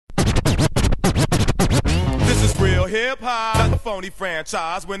hip-hop. Not a phony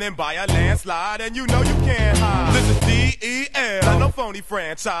franchise winning by a landslide, and you know you can't hide. This is DEL, not no phony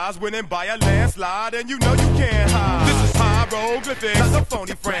franchise winning by a landslide, and you know you can't hide. This is hieroglyphics, not no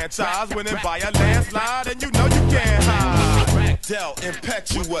phony franchise winning by a landslide, and you know you can't hide. Del,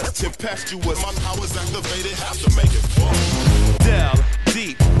 impetuous, tempestuous. My powers activated, have to make it fun. Del,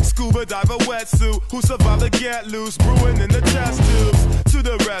 deep, scuba diver wetsuit, who survived the get loose, brewing in the test tubes. To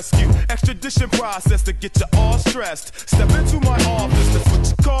the rescue, extradition process to get you all stressed. Step into my office, that's what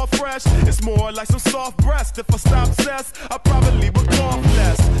you call fresh. It's more like some soft breast. If I stop cess, I probably would cough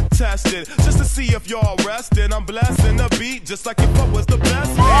less. Test it, just to see if y'all rested. I'm blessing the beat, just like if I was the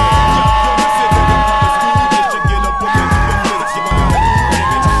best man. You're missing in the public school, just to get up with me.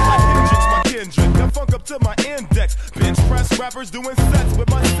 Funk up to my index. Bench press rappers doing sets with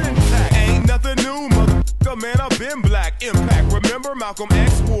my syntax. Ain't nothing new, motherfucker, man, I've been black. Impact, remember Malcolm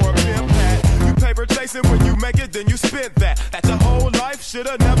X wore a pimp hat. You paper chasing, when you make it, then you spit that. That's your whole life,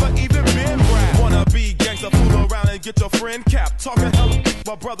 shoulda never even been rap. Wanna be gangsta, fool around and get your friend capped. Talking hella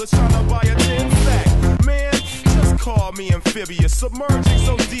my brother's trying to buy a 10 sack. Man, just call me amphibious. Submerging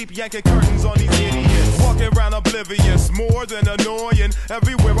so deep, yanking curtains on these idiots. Walking around oblivious, more than annoying.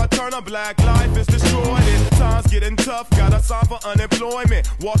 Everywhere I turn a black life is destroyed. And times getting tough, got a sign for unemployment.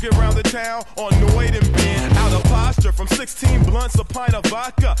 Walking around the town, annoyed and bent. Out of posture from 16 blunts, a pint of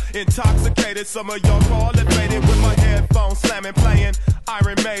vodka. Intoxicated, some of y'all call it faded. With my headphones slamming, playing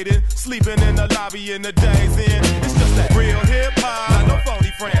Iron Maiden. Sleeping in the lobby in the days in. It's just that real hip-hop, not no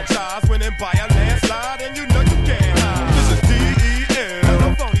phony franchise. Winning by a landslide, and you know you can't hide. This is DEL, not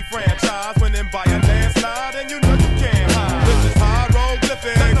no phony franchise. Winning by a landslide, and you know you can't hide. This is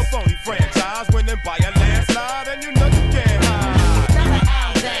hieroglyphics, not no phony franchise. Winning by a landslide, and you know you can't hide.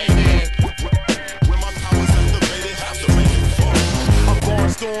 When my powers activated, have to make it fun. I'm born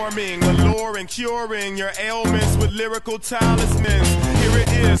storming, alluring, curing your ailments with lyrical talismans. Here it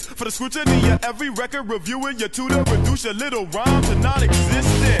is, for the scrutiny of every record reviewing your tutor, reduce your little rhyme to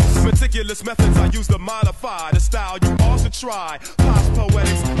non-existence. Meticulous methods I use to modify the style you all should try. Pops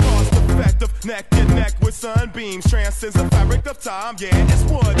poetics, cost effective, neck and neck with sunbeams. Transcends the fabric of time, yeah, it's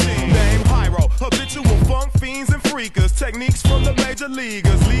one thing. Name Hyro, habitual funk fiends and freakers. Techniques from the major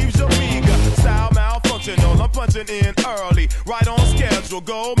leaguers, leaves your meager. Style malfunctional, I'm punching in early. Right on schedule,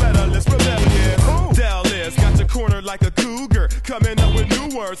 gold medalist, rebellious. Del is, got your corner like a cougar. Coming up with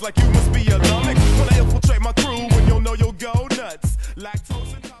new words like you must be a lummox. When I infiltrate my crew, when you'll know you'll go nuts.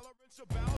 Lactose and